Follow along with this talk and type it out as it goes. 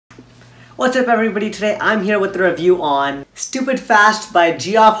What's up everybody, today I'm here with the review on Stupid Fast by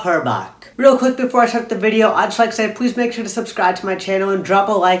Geoff Herbach. Real quick before I start the video, I'd just like to say please make sure to subscribe to my channel and drop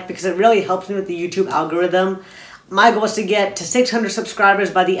a like because it really helps me with the YouTube algorithm. My goal is to get to 600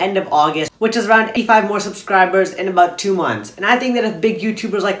 subscribers by the end of August, which is around 85 more subscribers in about 2 months. And I think that if big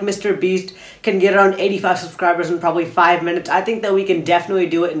YouTubers like Mr. Beast can get around 85 subscribers in probably 5 minutes, I think that we can definitely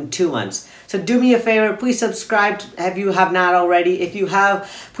do it in 2 months. So do me a favor, please subscribe if you have not already. If you have,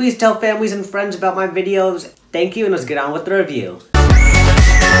 please tell families and friends about my videos. Thank you, and let's get on with the review.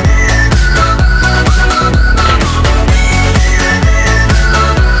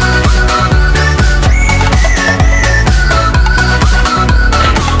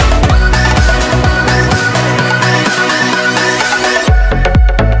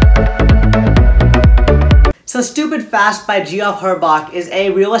 So Stupid Fast by Geoff Herbach is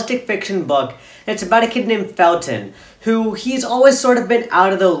a realistic fiction book. It's about a kid named Felton, who he's always sort of been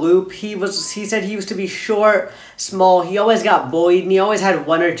out of the loop. He said he used to be short, small, he always got bullied, and he always had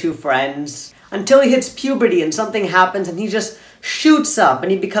 1 or 2 friends. Until he hits puberty and something happens and he just shoots up and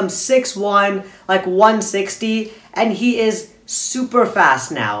he becomes 6'1", like 160, and he is super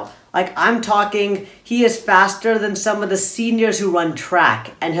fast now. Like, I'm talking, he is faster than some of the seniors who run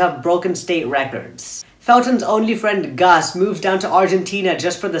track and have broken state records. Felton's only friend, Gus, moves down to Argentina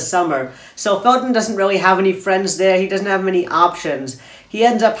just for the summer, so Felton doesn't really have any friends there, he doesn't have many options. He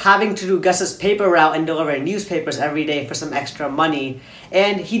ends up having to do Gus's paper route and deliver newspapers every day for some extra money.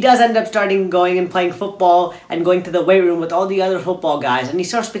 And he does end up going and playing football and going to the weight room with all the other football guys, and he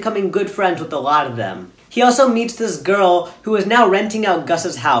starts becoming good friends with a lot of them. He also meets this girl who is now renting out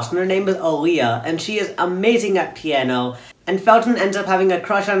Gus's house, and her name is Aaliyah, and she is amazing at piano. And Felton ends up having a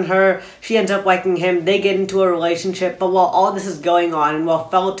crush on her, she ends up liking him, they get into a relationship, but while all this is going on, and while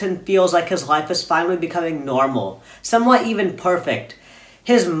Felton feels like his life is finally becoming normal, somewhat even perfect,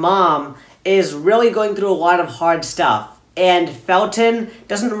 his mom is really going through a lot of hard stuff. And Felton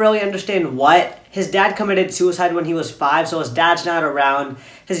doesn't really understand what. His dad committed suicide when he was 5, so his dad's not around.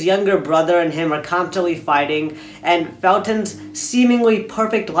 His younger brother and him are constantly fighting, and Felton's seemingly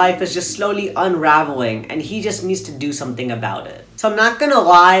perfect life is just slowly unraveling, and he just needs to do something about it. So I'm not gonna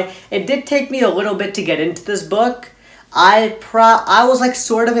lie, it did take me a little bit to get into this book. I was like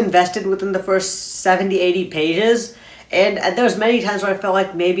sort of invested within the first 70-80 pages, and there was many times where I felt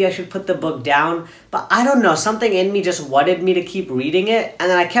like maybe I should put the book down, but I don't know, something in me just wanted me to keep reading it, and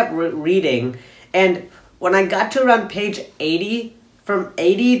then I kept reading, and when I got to around page 80, from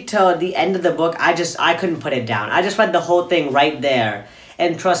 80 to the end of the book, I couldn't put it down. I just read the whole thing right there,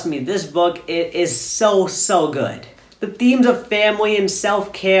 and trust me, this book, it is so good. The themes of family and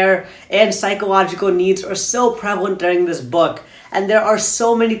self-care and psychological needs are so prevalent during this book, and there are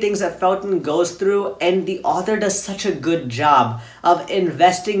so many things that Felton goes through, and the author does such a good job of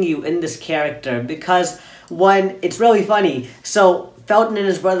investing you in this character, because it's really funny. So Felton and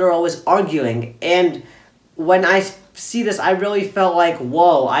his brother are always arguing, and when I see this, I really felt like,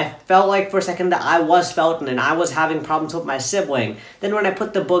 whoa, I felt like for a second that I was Felton and I was having problems with my sibling. Then when I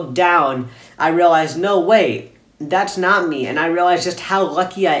put the book down, I realized, no, wait, that's not me, and I realized just how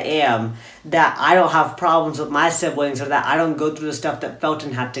lucky I am that I don't have problems with my siblings or that I don't go through the stuff that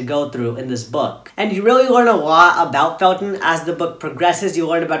Felton had to go through in this book. And you really learn a lot about Felton as the book progresses. You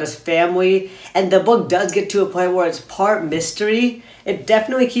learn about his family, and the book does get to a point where it's part mystery. It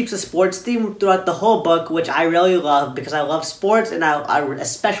definitely keeps a sports theme throughout the whole book, which I really love because I love sports, and I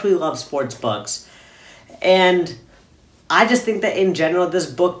especially love sports books. And I just think that in general, this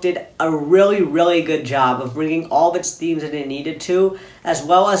book did a really good job of bringing all of its themes that it needed to, as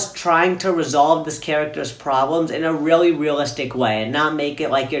well as trying to resolve this character's problems in a really realistic way and not make it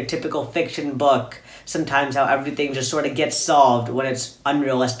like your typical fiction book, sometimes how everything just sort of gets solved when it's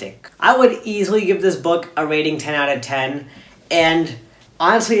unrealistic. I would easily give this book a rating 10 out of 10, and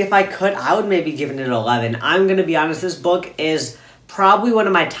honestly, if I could, I would maybe give it an 11. I'm gonna be honest, this book is probably one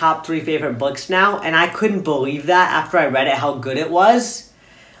of my top 3 favorite books now, and I couldn't believe that after I read it, how good it was.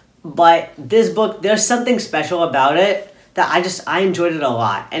 But this book, there's something special about it that I enjoyed it a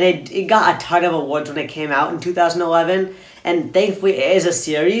lot. And it got a ton of awards when it came out in 2011, and thankfully it is a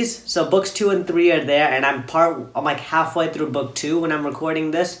series, so books 2 and 3 are there, and I'm like halfway through book 2 when I'm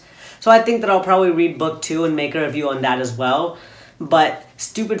recording this. So I think that I'll probably read book 2 and make a review on that as well. But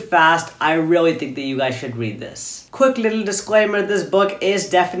Stupid Fast, I really think that you guys should read this. Quick little disclaimer, this book is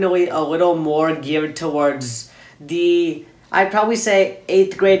definitely a little more geared towards I'd probably say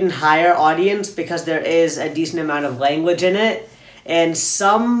 8th grade and higher audience, because there is a decent amount of language in it and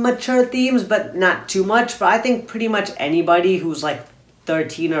some mature themes, but not too much. But I think pretty much anybody who's like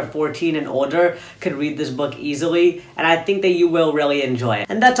 13 or 14 and older could read this book easily, and I think that you will really enjoy it.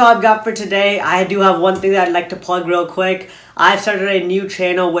 And that's all I've got for today. I do have one thing that I'd like to plug real quick. I've started a new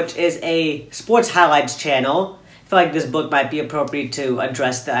channel, which is a sports highlights channel. I feel like this book might be appropriate to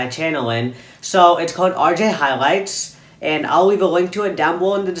address that channel in. So it's called RJ Highlights, and I'll leave a link to it down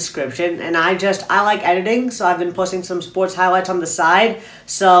below in the description. And I like editing, so I've been posting some sports highlights on the side.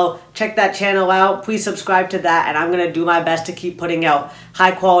 So check that channel out. Please subscribe to that, and I'm going to do my best to keep putting out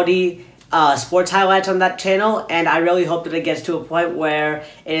high quality sports highlights on that channel. And I really hope that it gets to a point where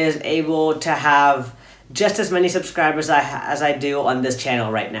it is able to have just as many subscribers as I do on this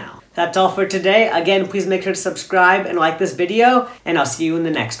channel right now. That's all for today. Again, please make sure to subscribe and like this video, and I'll see you in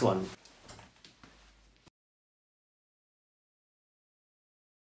the next one.